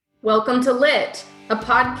Welcome to Lit, a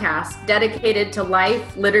podcast dedicated to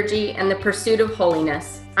life, liturgy, and the pursuit of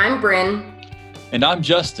holiness. I'm Bryn. And I'm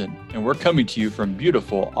Justin, and we're coming to you from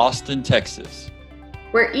beautiful Austin, Texas.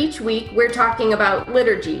 Where each week we're talking about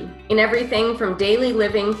liturgy in everything from daily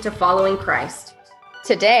living to following Christ.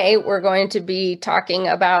 Today, we're going to be talking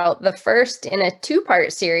about the first in a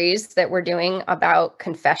two-part series that we're doing about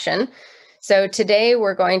confession. So today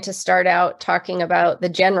we're going to start out talking about the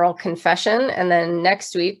general confession, and then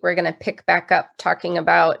next week we're going to pick back up talking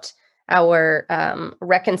about our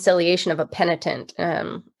reconciliation of a penitent.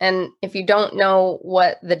 And if you don't know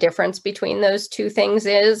what the difference between those two things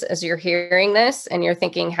is, as you're hearing this and you're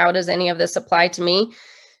thinking, how does any of this apply to me?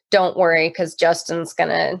 Don't worry, because Justin's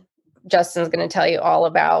gonna tell you all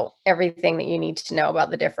about everything that you need to know about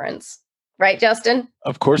the difference. Right, Justin?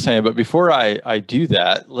 Of course I am. But before I do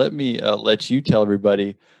that, let me let you tell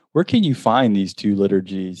everybody, where can you find these two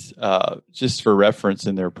liturgies just for reference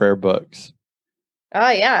in their prayer books? Oh,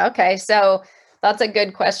 yeah. Okay. So that's a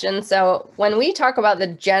good question. So when we talk about the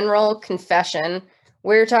general confession,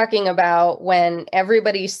 we're talking about when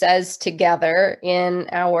everybody says together in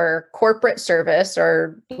our corporate service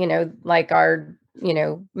or, like our,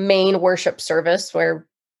 main worship service where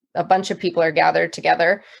a bunch of people are gathered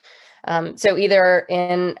together. So either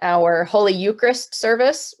in our Holy Eucharist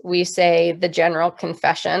service, we say the general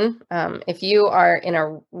confession. If you are in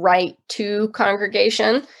a Rite 2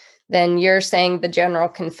 congregation, then you're saying the general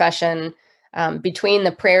confession between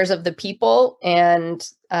the prayers of the people and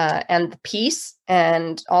the peace,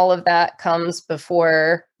 and all of that comes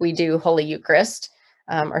before we do Holy Eucharist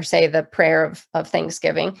or say the prayer of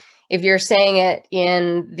Thanksgiving. If you're saying it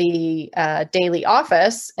in the daily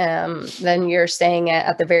office, then you're saying it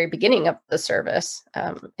at the very beginning of the service.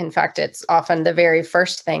 In fact, it's often the very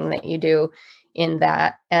first thing that you do in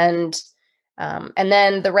that. And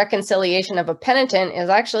then the reconciliation of a penitent is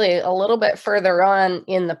actually a little bit further on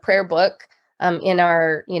in the prayer book, in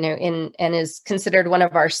our, and is considered one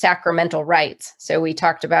of our sacramental rites. So we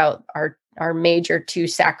talked about our major two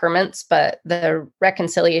sacraments, but the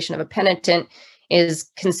reconciliation of a penitent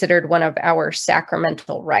is considered one of our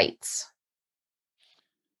sacramental rites.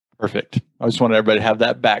 Perfect. I just wanted everybody to have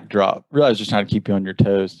that backdrop. Really, I was just trying to keep you on your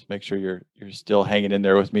toes, make sure you're still hanging in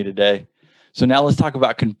there with me today. So now let's talk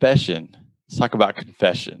about confession. Let's talk about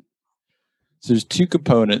confession. So there's two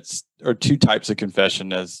components or two types of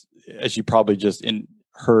confession, as you probably just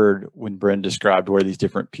heard when Bryn described where these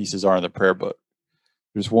different pieces are in the prayer book.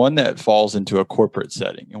 There's one that falls into a corporate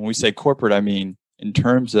setting. And when we say corporate, I mean in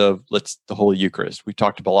terms of the Holy Eucharist. We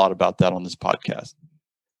talked a lot about that on this podcast.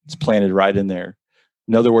 It's planted right in there.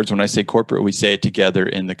 In other words, when I say corporate, we say it together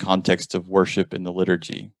in the context of worship in the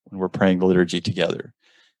liturgy, when we're praying the liturgy together.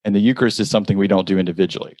 And the Eucharist is something we don't do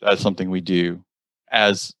individually. That's something we do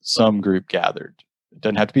as some group gathered. It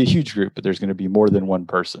doesn't have to be a huge group, but there's going to be more than one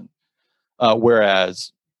person.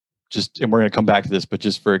 Whereas and we're going to come back to this, but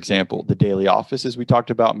just for example, the daily office, as we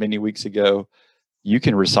talked about many weeks ago, you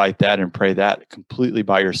can recite that and pray that completely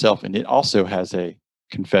by yourself. And it also has a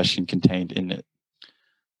confession contained in it.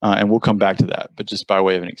 And we'll come back to that, but just by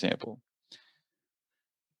way of an example.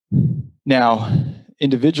 Now,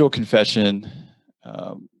 individual confession,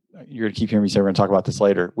 you're going to keep hearing me say we're going to talk about this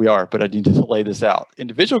later. We are, but I need to lay this out.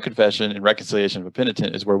 Individual confession and reconciliation of a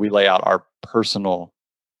penitent is where we lay out our personal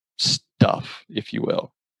stuff, if you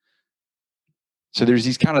will. So there's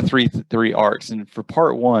these kind of three arcs. And for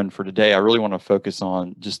part one for today, I really want to focus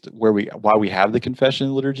on just why we have the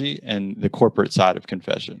confession liturgy and the corporate side of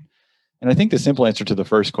confession. And I think the simple answer to the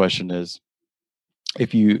first question is, I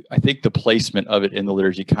think the placement of it in the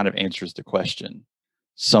liturgy kind of answers the question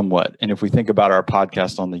somewhat. And if we think about our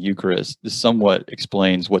podcast on the Eucharist, this somewhat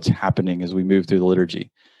explains what's happening as we move through the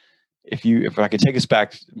liturgy. If I could take us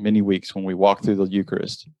back many weeks when we walk through the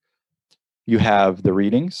Eucharist, you have the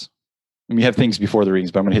readings. And you have things before the readings,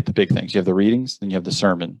 but I'm going to hit the big things. You have the readings, then you have the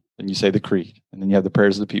sermon, then you say the creed, and then you have the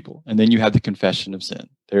prayers of the people, and then you have the confession of sin.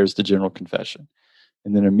 There's the general confession.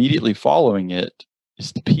 And then immediately following it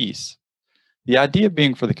is the peace. The idea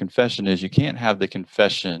being for the confession is you can't have the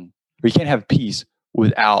confession, or you can't have peace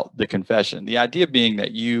without the confession. The idea being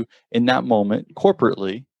that you, in that moment,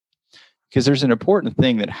 corporately, because there's an important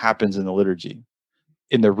thing that happens in the liturgy,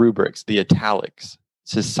 in the rubrics, the italics. It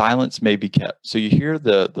says silence may be kept. So you hear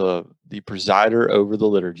the presider over the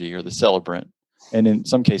liturgy or the celebrant, and in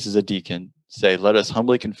some cases a deacon, say, let us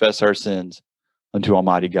humbly confess our sins unto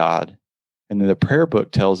Almighty God. And then the prayer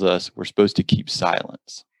book tells us we're supposed to keep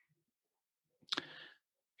silence.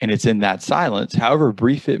 And it's in that silence, however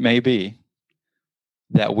brief it may be,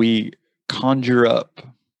 that we conjure up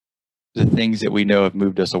the things that we know have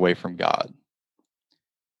moved us away from God.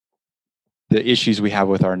 the issues we have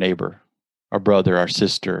with our neighbor, our brother, our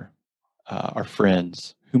sister, our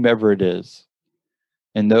friends, whomever it is.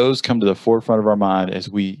 And those come to the forefront of our mind as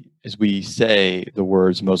we say the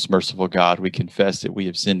words, most merciful God, we confess that we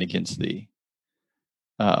have sinned against thee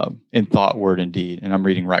in thought, word, and deed. And I'm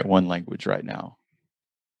reading Rite One language right now.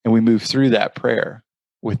 And we move through that prayer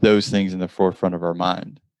with those things in the forefront of our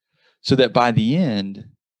mind, so that by the end,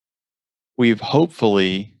 we've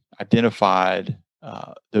hopefully identified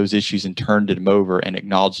those issues and turned them over and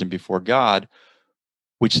acknowledged them before God,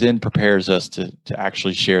 which then prepares us to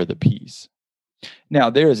actually share the peace. Now,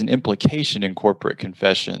 there is an implication in corporate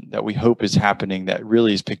confession that we hope is happening that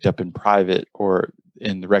really is picked up in private or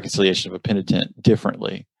in the reconciliation of a penitent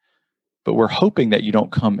differently. But we're hoping that you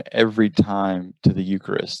don't come every time to the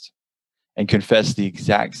Eucharist and confess the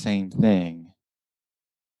exact same thing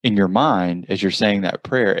in your mind as you're saying that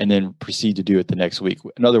prayer and then proceed to do it the next week.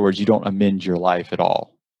 In other words, you don't amend your life at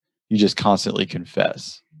all. You just constantly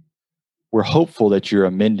confess. We're hopeful that you're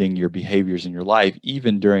amending your behaviors in your life,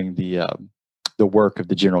 even during the work of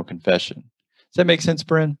the general confession. Does that make sense,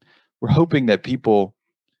 Bryn? We're hoping that people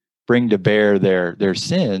bring to bear their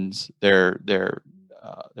sins, their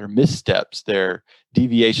missteps, their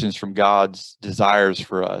deviations from God's desires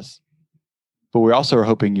for us. But we also are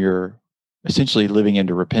hoping you're essentially living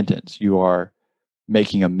into repentance. You are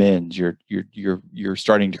making amends. You're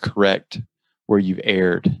starting to correct where you've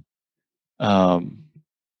erred.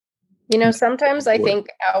 Sometimes I think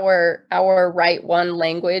our Rite One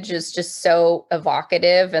language is just so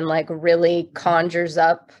evocative and like really conjures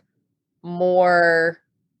up more,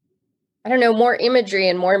 I don't know, more imagery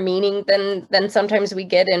and more meaning than sometimes we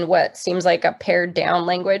get in what seems like a pared down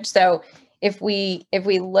language. So if we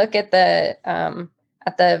look at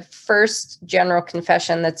the first general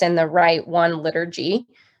confession that's in the Rite One liturgy,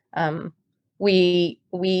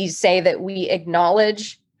 we say that we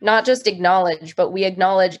acknowledge, not just acknowledge, but we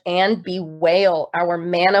acknowledge and bewail our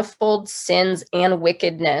manifold sins and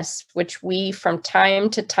wickedness, which we from time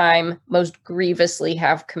to time most grievously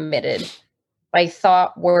have committed by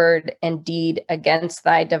thought, word, and deed against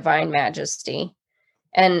thy divine majesty.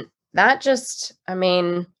 And that just,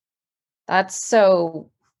 that's so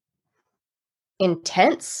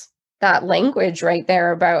intense, that language right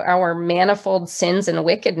there about our manifold sins and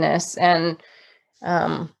wickedness. And,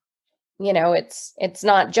 it's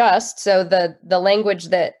not just, so the language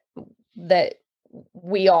that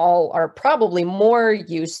we all are probably more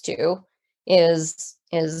used to is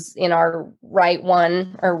in our Rite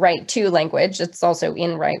One or Rite Two language. It's also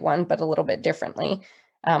in Rite One, but a little bit differently.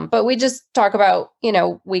 But we just talk about,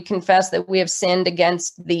 we confess that we have sinned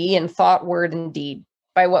against thee in thought, word, and deed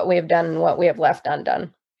by what we have done and what we have left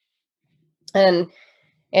undone. And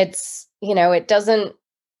it's, it doesn't,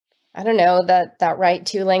 I don't know, that Rite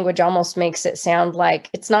Two language almost makes it sound like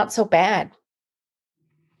it's not so bad.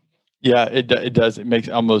 Yeah, it does. It makes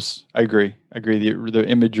almost, I agree. The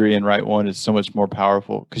imagery in Rite One is so much more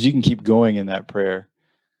powerful because you can keep going in that prayer.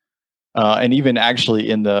 And even actually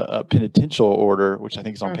in the penitential order, which I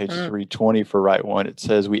think is on page 320 for Rite One, it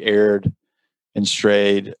says we erred and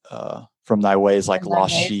strayed from thy ways like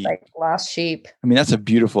lost sheep. Like lost sheep. That's a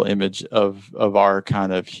beautiful image of our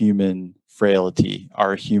kind of human frailty,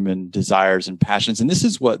 our human desires and passions. And this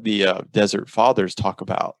is what the Desert Fathers talk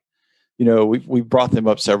about. We've brought them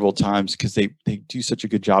up several times because they do such a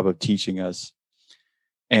good job of teaching us.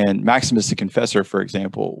 And Maximus the Confessor, for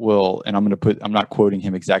example, will, and I'm not quoting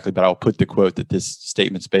him exactly, but I'll put the quote that this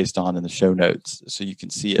statement's based on in the show notes so you can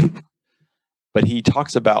see it. But he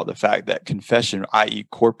talks about the fact that confession, i.e.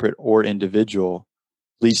 corporate or individual,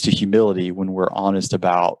 leads to humility when we're honest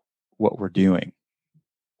about what we're doing.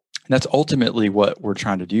 And that's ultimately what we're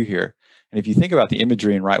trying to do here. And if you think about the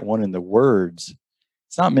imagery in Rite One and the words,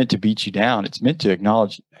 it's not meant to beat you down. It's meant to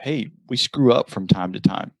acknowledge, hey, we screw up from time to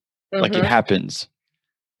time. Like it happens.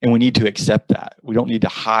 And we need to accept that. We don't need to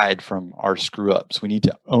hide from our screw ups. We need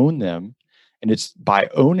to own them. And it's by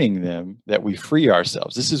owning them that we free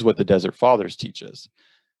ourselves. This is what the Desert Fathers teach us.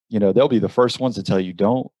 They'll be the first ones to tell you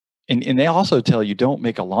don't. And they also tell you don't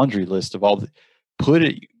make a laundry list of all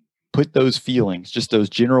put those feelings, just those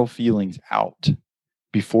general feelings out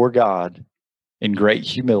before God in great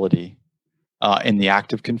humility in the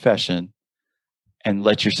act of confession and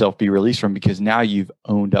let yourself be released from them, because now you've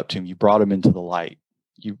owned up to them. You brought them into the light.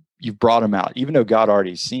 You've brought them out, even though God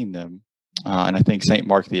already seen them. And I think St.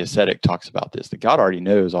 Mark the Ascetic talks about this, that God already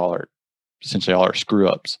knows essentially all our screw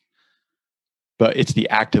ups. But it's the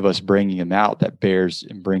act of us bringing them out that bears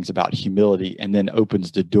and brings about humility and then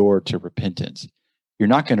opens the door to repentance. You're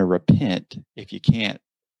not going to repent if you can't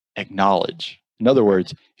acknowledge In other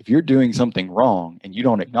words, if you're doing something wrong and you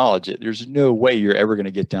don't acknowledge it, there's no way you're ever going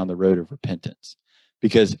to get down the road of repentance,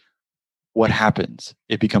 because what happens?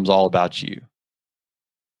 It becomes all about you.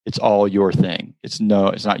 It's all your thing. It's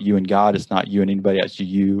not you and God. It's not you and anybody else.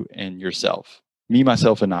 You and yourself, me,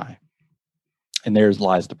 myself, and I. And there's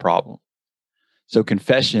lies the problem. So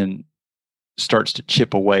confession starts to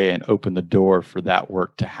chip away and open the door for that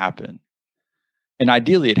work to happen. And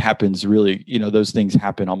ideally, it happens really, those things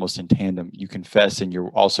happen almost in tandem. You confess and you're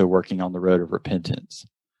also working on the road of repentance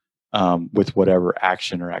with whatever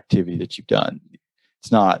action or activity that you've done.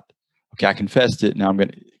 It's not, okay, I confessed it, now I'm going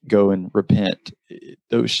to go and repent.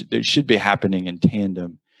 They should be happening in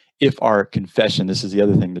tandem. If our confession, this is the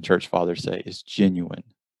other thing the church fathers say, is genuine.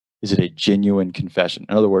 Is it a genuine confession?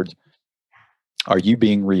 In other words, are you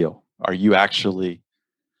being real? Are you actually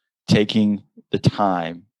taking the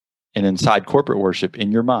time and inside corporate worship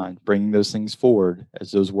in your mind, bringing those things forward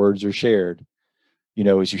as those words are shared?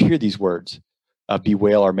 As you hear these words,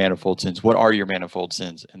 bewail our manifold sins. What are your manifold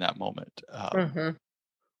sins in that moment?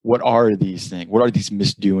 What are these things? What are these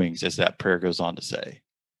misdoings, as that prayer goes on to say?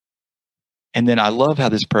 And then I love how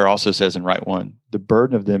this prayer also says in Rite One, the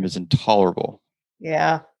burden of them is intolerable.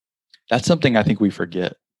 Yeah. That's something I think we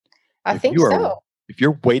forget. I think so. If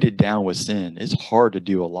you're weighted down with sin, it's hard to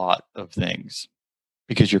do a lot of things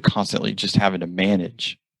because you're constantly just having to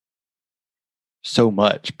manage so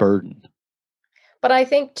much burden. But I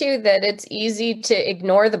think too that it's easy to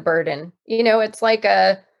ignore the burden. It's like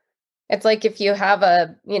if you have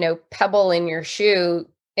a, pebble in your shoe,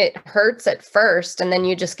 it hurts at first and then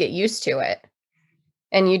you just get used to it.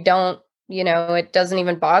 And you don't, it doesn't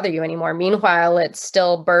even bother you anymore. Meanwhile, it's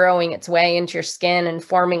still burrowing its way into your skin and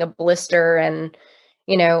forming a blister and,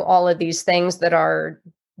 all of these things that are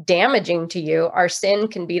damaging to you. Our sin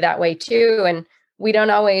can be that way too. And we don't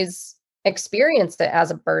always experience it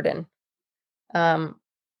as a burden. But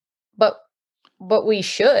we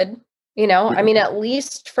should, at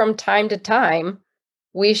least from time to time,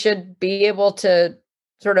 we should be able to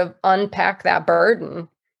sort of unpack that burden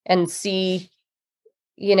and see,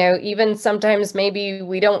 even sometimes maybe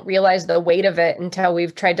we don't realize the weight of it until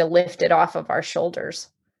we've tried to lift it off of our shoulders.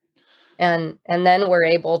 And then we're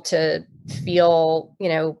able to feel,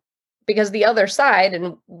 because the other side,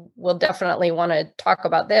 and we'll definitely want to talk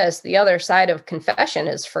about this, the other side of confession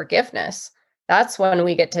is forgiveness. That's when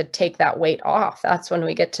we get to take that weight off. That's when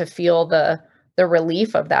we get to feel the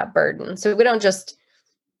relief of that burden. So we don't just,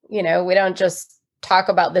 talk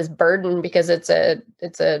about this burden because it's a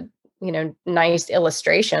nice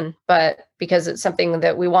illustration, but because it's something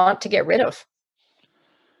that we want to get rid of.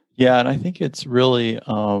 Yeah, and I think it's really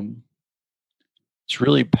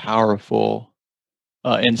powerful.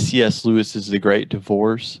 In C.S. Lewis's The Great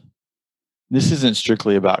Divorce, this isn't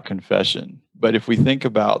strictly about confession, but if we think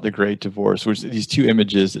about the Great Divorce, which these two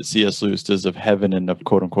images that C.S. Lewis does of heaven and of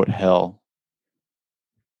quote unquote hell,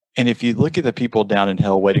 and if you look at the people down in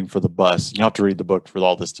hell waiting for the bus, you have to read the book for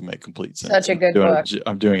all this to make complete sense. Such a good book.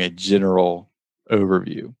 I'm doing a general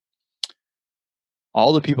overview.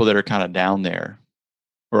 All the people that are kind of down there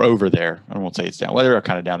or over there, I won't say it's down. Well, they're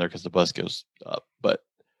kind of down there because the bus goes up, but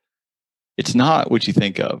it's not what you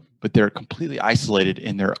think of, but they're completely isolated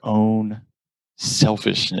in their own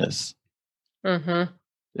selfishness. Mm-hmm.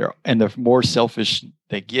 And the more selfish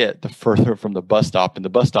they get, the further from the bus stop. And the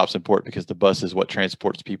bus stop's important because the bus is what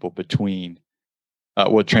transports people from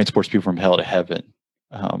hell to heaven.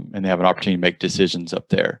 And they have an opportunity to make decisions up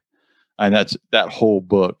there. And that whole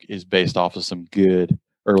book is based off of some good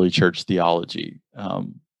early church theology,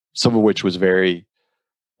 some of which was very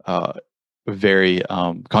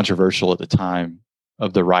controversial at the time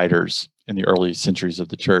of the writers in the early centuries of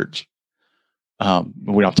the church. We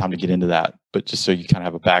don't have time to get into that, but just so you kind of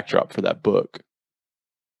have a backdrop for that book.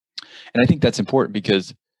 And I think that's important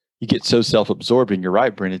because you get so self-absorbed, and you're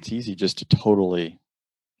right, Brent, it's easy just to totally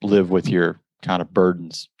live with your kind of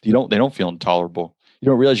burdens. They don't feel intolerable. You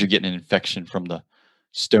don't realize you're getting an infection from the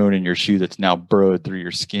stone in your shoe that's now burrowed through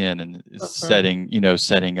your skin and is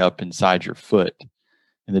setting up inside your foot,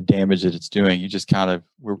 and the damage that it's doing.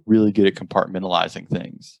 We're really good at compartmentalizing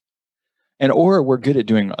things. Or we're good at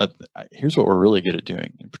doing, here's what we're really good at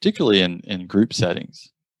doing, and particularly in group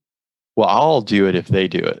settings. Well, I'll do it if they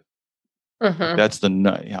do it. Mm-hmm. That's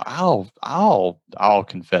I'll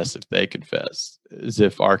confess if they confess, as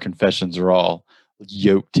if our confessions are all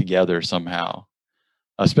yoked together somehow,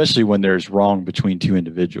 especially when there's wrong between two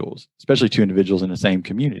individuals, especially two individuals in the same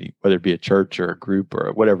community, whether it be a church or a group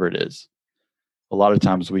or whatever it is. A lot of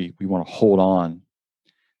times we want to hold on.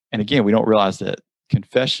 And again, we don't realize that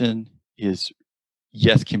confession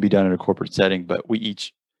can be done in a corporate setting, but we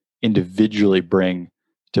each individually bring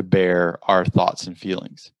to bear our thoughts and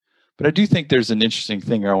feelings. But I do think there's an interesting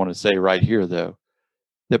thing I want to say right here, though,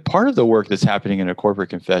 that part of the work that's happening in a corporate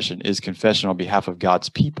confession is confession on behalf of God's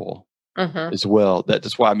people as well.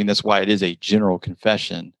 That's why it is a general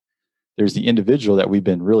confession. There's the individual that we've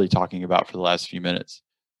been really talking about for the last few minutes.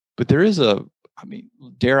 But there is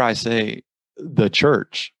dare I say, the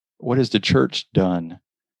church. What has the church done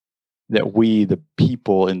that we, the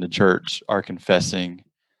people in the church, are confessing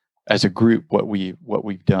as a group what we've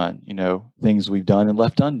done, things we've done and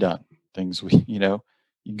left undone, things you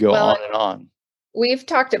go on and on. We've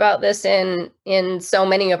talked about this in so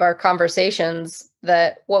many of our conversations,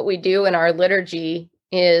 that what we do in our liturgy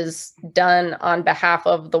is done on behalf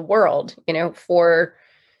of the world,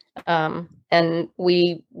 and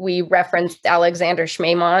we referenced Alexander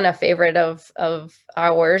Schmemann, a favorite of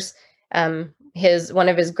ours. One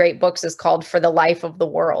of his great books is called For the Life of the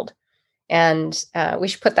World. And we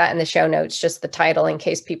should put that in the show notes, just the title, in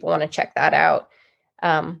case people want to check that out.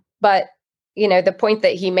 But, the point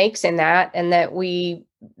that he makes in that, and that we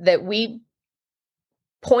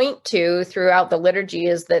point to throughout the liturgy,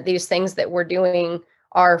 is that these things that we're doing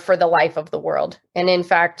are for the life of the world. And in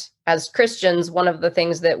fact, as Christians, one of the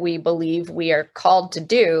things that we believe we are called to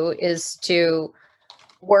do is to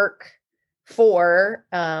work for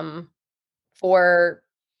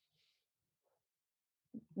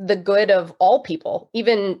the good of all people,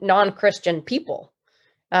 even non-Christian people.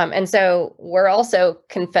 And so we're also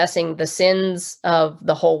confessing the sins of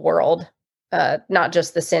the whole world, not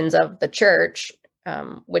just the sins of the church,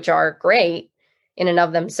 which are great in and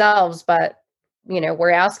of themselves, but we're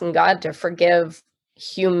asking God to forgive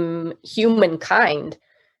humankind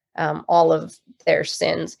all of their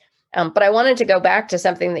sins. But I wanted to go back to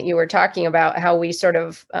something that you were talking about, how we sort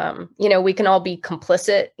of, we can all be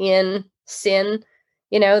complicit in sin,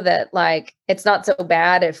 that like, it's not so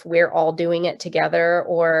bad if we're all doing it together,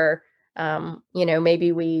 or,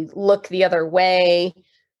 maybe we look the other way.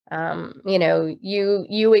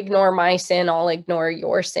 You ignore my sin, I'll ignore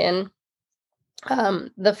your sin.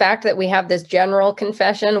 The fact that we have this general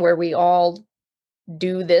confession where we all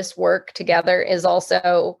do this work together is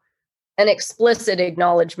also an explicit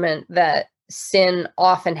acknowledgement that sin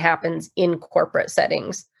often happens in corporate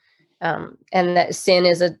settings. And that sin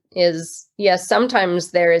is yes,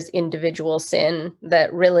 sometimes there is individual sin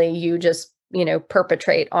that really you just,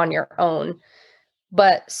 perpetrate on your own.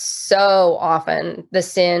 But so often the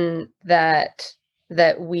sin that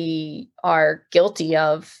we are guilty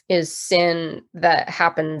of is sin that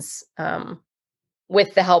happens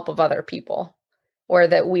with the help of other people, or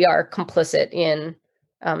that we are complicit in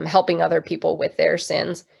helping other people with their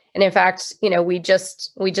sins. And in fact, we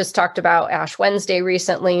just talked about Ash Wednesday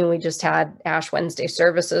recently. We just had Ash Wednesday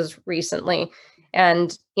services recently.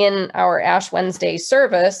 And in our Ash Wednesday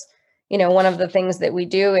service, one of the things that we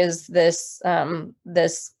do is this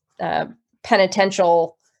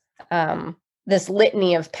penitential, this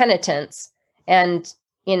litany of penitence. And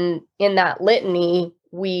in that litany,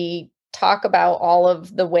 we talk about all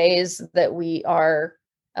of the ways that we are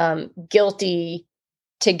guilty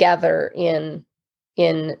together in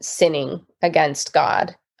sinning against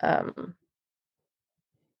God. And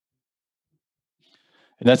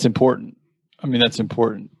that's important. That's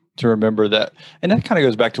important to remember that. And that kind of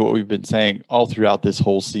goes back to what we've been saying all throughout this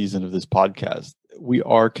whole season of this podcast. We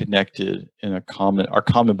are connected in our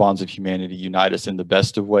common bonds of humanity unite us in the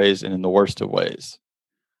best of ways and in the worst of ways.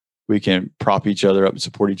 We can prop each other up and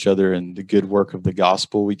support each other in the good work of the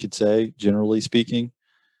gospel, we could say, generally speaking.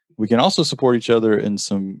 We can also support each other in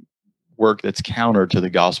some work that's counter to the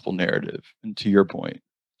gospel narrative, and to your point.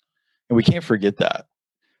 And we can't forget that.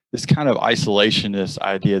 This kind of isolationist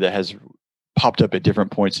idea that has popped up at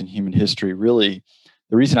different points in human history, really,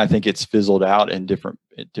 the reason I think it's fizzled out at different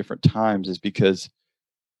times is because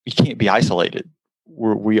we can't be isolated.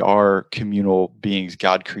 We are communal beings.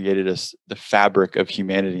 God created us, the fabric of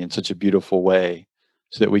humanity, in such a beautiful way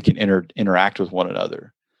so that we can interact with one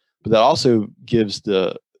another. But that also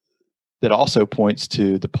points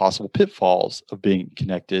to the possible pitfalls of being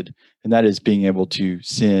connected, and that is being able to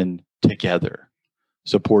sin together,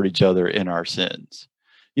 support each other in our sins.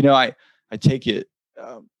 I take it,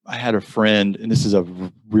 I had a friend, and this is a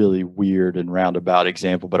really weird and roundabout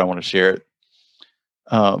example, but I want to share it.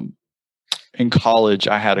 In college,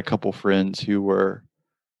 I had a couple friends who were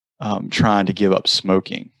trying to give up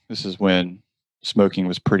smoking. This is when smoking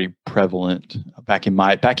was pretty prevalent back in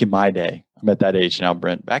my day. I'm at that age now,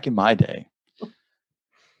 Brent. Back in my day.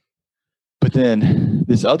 But then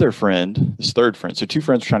this third friend, so two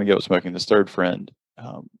friends were trying to give up smoking. This third friend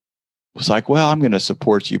was like, well, I'm going to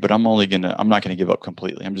support you, but I'm not going to give up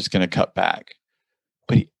completely. I'm just going to cut back.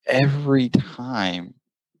 But every time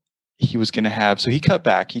he was going to have, so he cut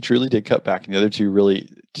back. He truly did cut back. And the other two really,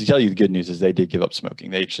 to tell you the good news is they did give up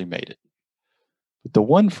smoking. They actually made it. But the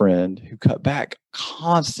one friend who cut back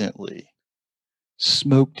constantly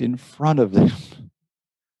smoked in front of them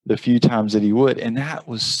the few times that he would. And that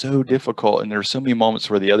was so difficult. And there were so many moments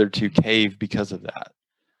where the other two caved because of that.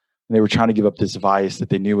 And they were trying to give up this vice that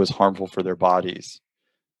they knew was harmful for their bodies.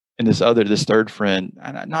 And this third friend,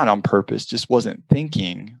 not on purpose, just wasn't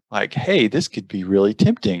thinking like, hey, this could be really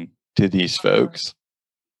tempting to these folks.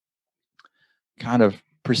 Kind of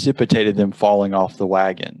precipitated them falling off the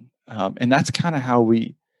wagon. And that's kind of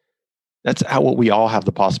what we all have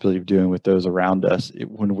the possibility of doing with those around us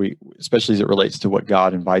especially as it relates to what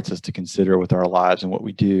God invites us to consider with our lives and what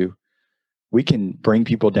we do. We can bring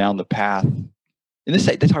people down the path. And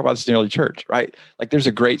they talk about this in the early church, right? Like there's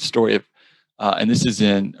a great story of, and this is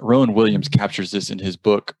Rowan Williams captures this in his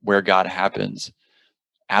book, Where God Happens.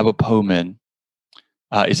 Abba Powman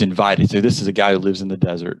is invited. So this is a guy who lives in the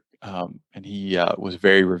desert. And he was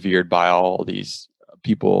very revered by all these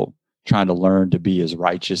people trying to learn to be as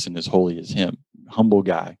righteous and as holy as him. Humble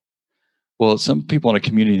guy. Well, some people in a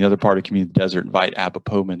community, in the other part of the community, the desert, invite Abba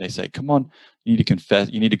Powman. They say, come on, you need to confess.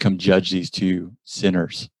 You need to come judge these two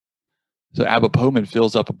sinners. So Abba Powman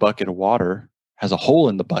fills up a bucket of water, has a hole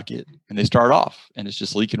in the bucket, and they start off, and it's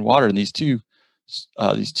just leaking water. And these two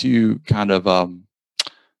kind of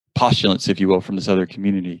postulants, if you will, from this other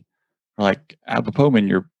community are like, Abba Powman,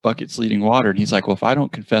 your bucket's leading water. And he's like, well, if I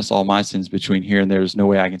don't confess all my sins between here and there's no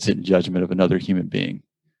way I can sit in judgment of another human being.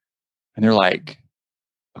 And they're like,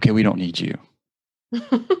 okay, we don't need you.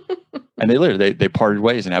 And they parted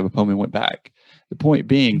ways, and Abba Powman went back. The point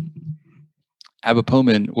being, Abba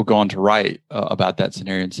Powman will go on to write about that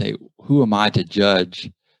scenario and say, who am I to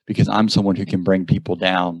judge? Because I'm someone who can bring people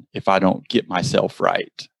down if I don't get myself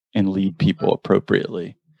right and lead people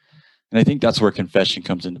appropriately. And I think that's where confession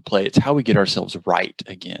comes into play. It's how we get ourselves right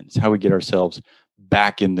again. It's how we get ourselves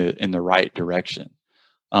back in the right direction.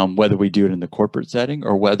 Whether we do it in the corporate setting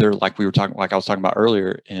or whether, like I was talking about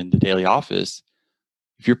earlier in the daily office,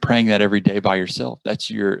 if you're praying that every day by yourself, that's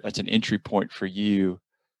an entry point for you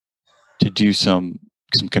to do some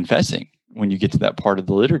confessing when you get to that part of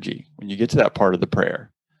the liturgy, when you get to that part of the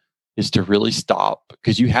prayer, is to really stop,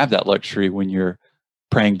 because you have that luxury when you're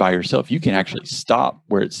praying by yourself. You can actually stop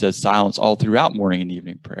where it says silence all throughout morning and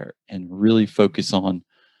evening prayer and really focus on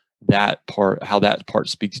that part, how that part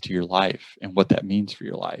speaks to your life and what that means for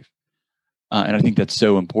your life. And I think that's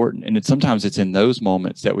so important. And sometimes it's in those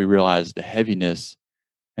moments that we realize the heaviness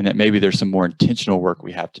and that maybe there's some more intentional work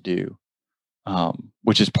we have to do,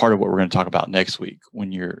 which is part of what we're going to talk about next week.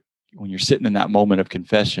 When you're sitting in that moment of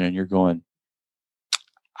confession and you're going,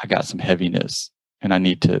 I got some heaviness and I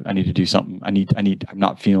need to do something. I'm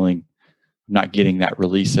not getting that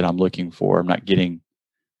release that I'm looking for. I'm not getting,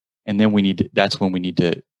 and then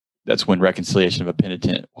that's when reconciliation of a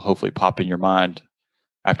penitent will hopefully pop in your mind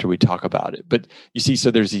after we talk about it. But you see,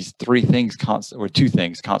 so there's these two things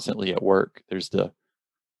constantly at work. There's the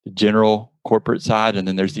general corporate side, and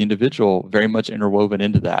then there's the individual very much interwoven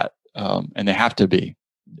into that. And they have to be.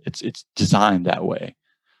 It's designed that way.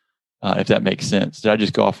 If that makes sense. Did I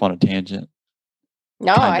just go off on a tangent?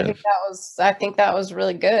 No, I think that was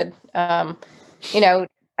really good. I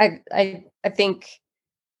think,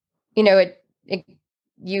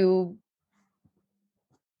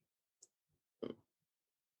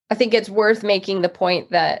 I think it's worth making the point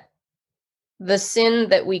that the sin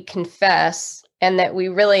that we confess and that we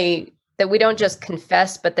don't just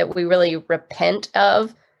confess, but that we really repent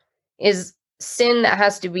of is sin that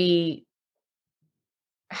has to be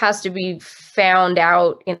found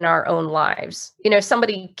out in our own lives.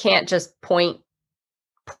 Somebody can't just point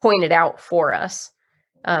it out for us.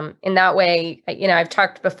 In that way, I've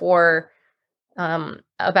talked before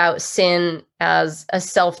about sin as a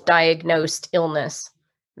self-diagnosed illness,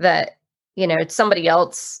 that, it's somebody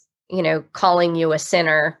else, calling you a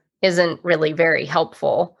sinner isn't really very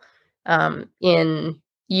helpful in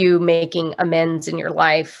you making amends in your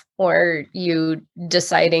life, or you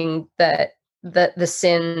deciding that the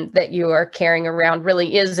sin that you are carrying around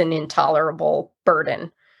really is an intolerable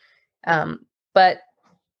burden. But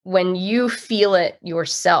when you feel it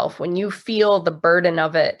yourself, when you feel the burden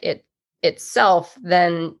of it itself,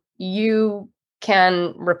 then you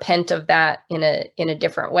can repent of that in a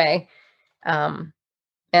different way. And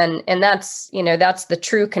that's the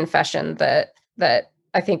true confession that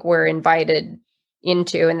I think we're invited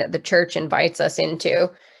into, and that the church invites us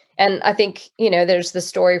into. And I think, there's the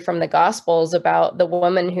story from the Gospels about the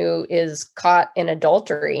woman who is caught in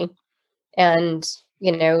adultery, and,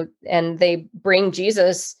 and they bring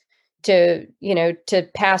Jesus to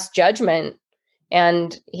pass judgment.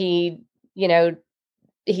 And you know,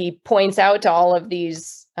 he points out to all of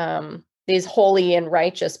these holy and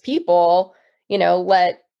righteous people,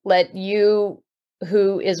 let you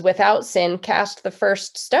who is without sin cast the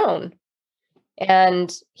first stone.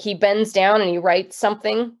 And he bends down and he writes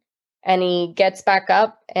something, and he gets back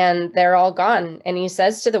up and they're all gone. And he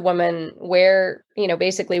says to the woman,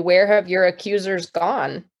 basically, where have your accusers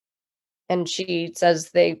gone? And she says,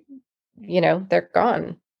 they're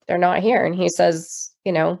gone. They're not here. And he says,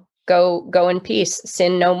 go in peace,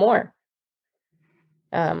 sin no more.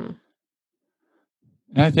 And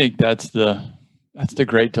I think that's the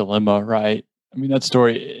great dilemma, right? I mean, that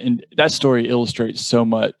story illustrates so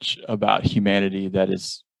much about humanity that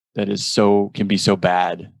can be so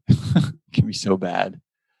bad, can be so bad.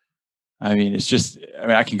 I mean,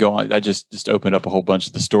 I can go on. I just opened up a whole bunch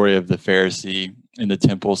of the story of the Pharisee in the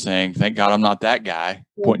temple saying, "Thank God I'm not that guy,"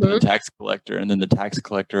 pointing to the tax collector, and then the tax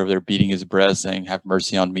collector over there beating his breast saying, "Have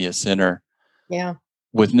mercy on me, a sinner." Yeah.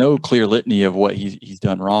 With no clear litany of what he's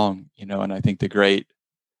done wrong, and I think the great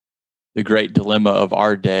dilemma of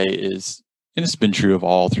our day is, and it's been true of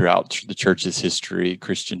all throughout the church's history,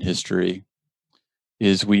 Christian history,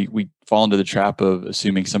 is we fall into the trap of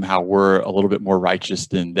assuming somehow we're a little bit more righteous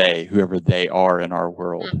than whoever they are in our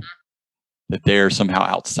world, that they're somehow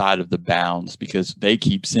outside of the bounds because they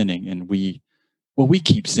keep sinning, and we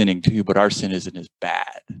keep sinning too, but our sin isn't as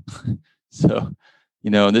bad. So,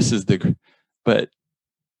 but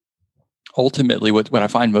ultimately what I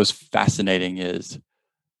find most fascinating is,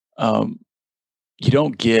 you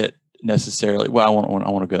don't get necessarily, well, I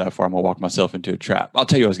want to go that far. I'm going to walk myself into a trap. I'll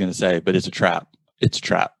tell you what I was going to say, but it's a trap. It's a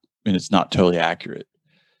trap, and it's not totally accurate.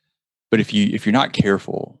 But if you're not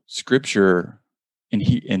careful, Scripture,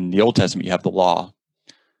 in the Old Testament, you have the law.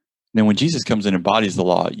 And then when Jesus comes in and embodies the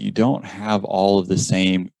law, you don't have all of the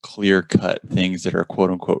same clear-cut things that are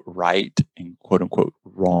quote unquote right and quote unquote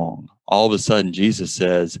wrong. All of a sudden, Jesus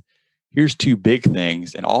says, here's two big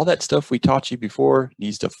things, and all that stuff we taught you before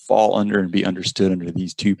needs to fall under and be understood under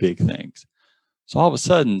these two big things. So all of a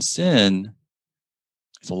sudden, sin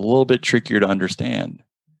is a little bit trickier to understand,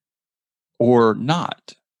 or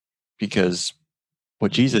not, because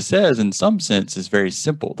what Jesus says in some sense is very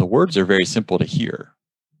simple. The words are very simple to hear.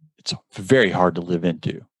 It's very hard to live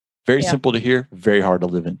into. Very simple to hear, very hard to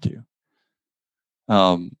live into.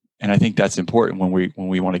 And I think that's important when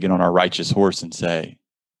we want to get on our righteous horse and say,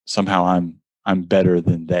 somehow I'm better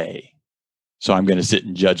than they, so I'm going to sit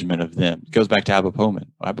in judgment of them. It goes back to Abba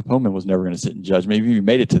Poemen. Abba Poemen was never going to sit in judgment. Maybe he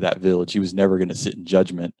made it to that village, he was never going to sit in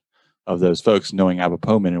judgment of those folks. Knowing Abba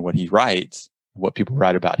Poemen and what he writes, what people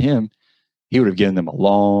write about him, he would have given them a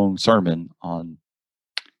long sermon on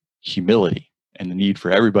humility and the need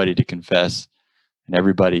for everybody to confess and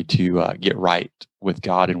everybody to get right with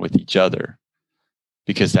God and with each other,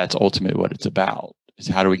 because that's ultimately what it's about. Is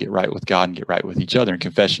how do we get right with God and get right with each other? And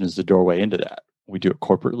confession is the doorway into that. We do it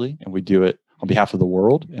corporately, and we do it on behalf of the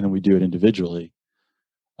world, and then we do it individually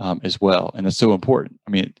as well. And it's so important.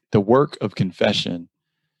 I mean, the work of confession,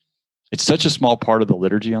 it's such a small part of the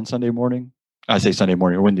liturgy on Sunday morning. I say Sunday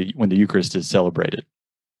morning, or when the Eucharist is celebrated.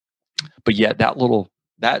 But yet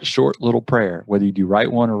that short little prayer, whether you do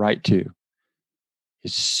right one or right two,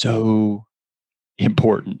 is so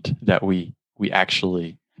important that we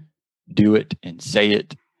actually do it and say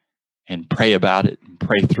it and pray about it and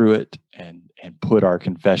pray through it and put our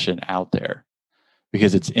confession out there,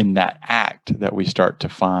 because it's in that act that we start to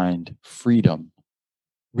find freedom,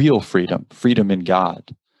 real freedom in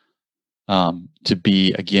God,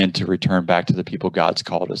 to return back to the people God's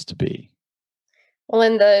called us to be. Well,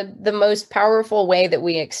 and the most powerful way that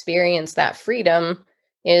we experience that freedom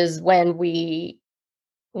is when we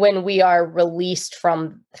are released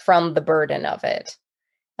from the burden of it.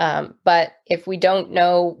 But if we don't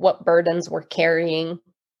know what burdens we're carrying,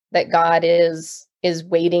 that God is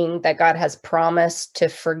waiting, that God has promised to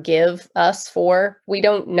forgive us for, we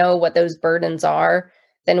don't know what those burdens are,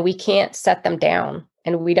 then we can't set them down,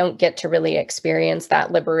 and we don't get to really experience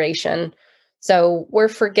that liberation. So we're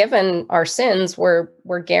forgiven our sins. We're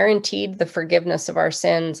guaranteed the forgiveness of our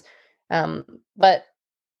sins. But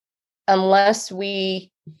unless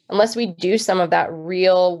we do some of that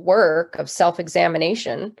real work of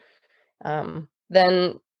self-examination, then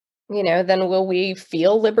will we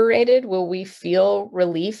feel liberated? Will we feel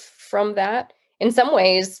relief from that? In some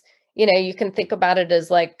ways, you can think about it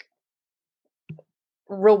as like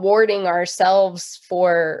rewarding ourselves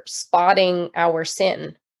for spotting our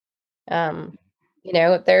sin.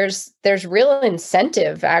 There's real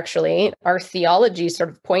incentive, actually. Our theology sort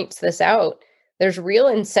of points this out. There's real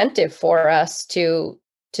incentive for us to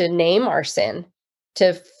name our sin,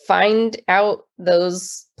 to find out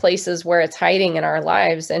those places where it's hiding in our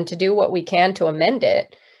lives and to do what we can to amend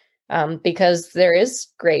it, because there is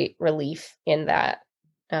great relief in that.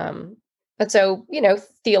 But so,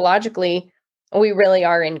 theologically, we really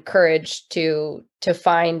are encouraged to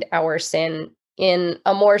find our sin in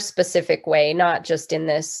a more specific way, not just in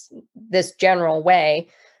this general way.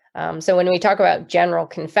 So when we talk about general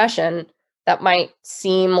confession, that might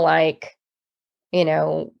seem like,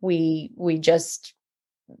 we just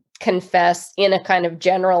confess in a kind of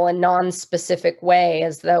general and non-specific way,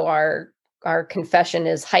 as though our confession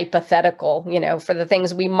is hypothetical, for the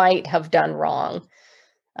things we might have done wrong,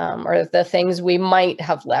 or the things we might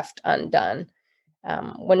have left undone.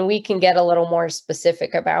 When we can get a little more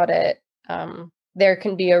specific about it, there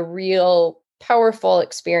can be a real powerful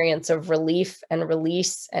experience of relief and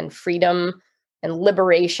release and freedom and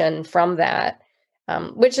liberation from that,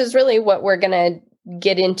 which is really what we're going to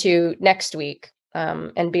get into next week,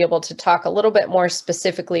 and be able to talk a little bit more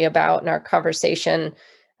specifically about in our conversation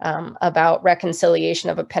about reconciliation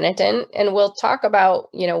of a penitent. And we'll talk about,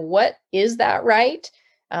 what is that right?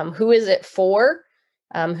 Who is it for?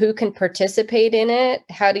 Who can participate in it?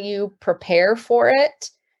 How do you prepare for it?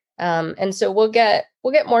 And so we'll get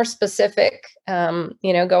more specific,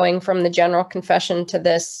 going from the general confession to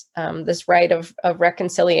this rite of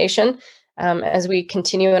reconciliation, as we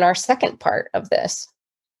continue in our second part of this.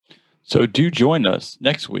 So do join us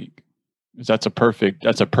next week, because that's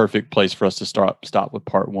a perfect place for us to stop with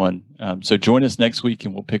part one. So join us next week,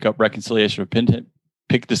 and we'll pick up reconciliation of penitent,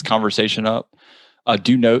 pick this conversation up.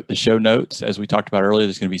 Do note the show notes, as we talked about earlier.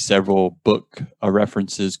 There's going to be several book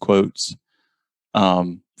references, quotes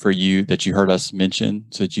for you that you heard us mention,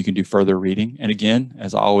 so that you can do further reading. And again,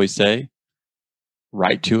 as I always say,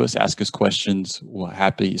 write to us, ask us questions. We'll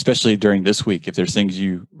happy, especially during this week, if there's things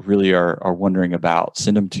you really are wondering about,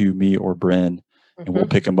 send them to me or Bryn, and we'll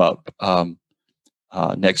pick them up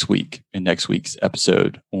next week in next week's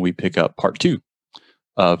episode, when we pick up part 2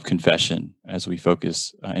 of confession, as we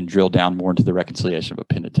focus and drill down more into the reconciliation of a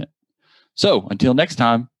penitent. So until next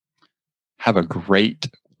time, have a great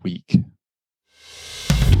week.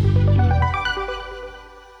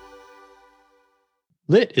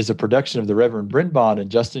 Lit is a production of the Reverend Bryn Bond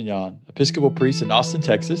and Justin Yon, Episcopal priests in Austin,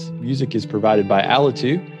 Texas. Music is provided by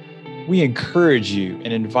Alitu. We encourage you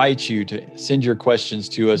and invite you to send your questions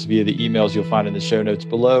to us via the emails you'll find in the show notes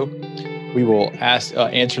below. We will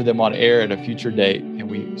answer them on air at a future date, and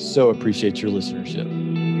we so appreciate your listenership.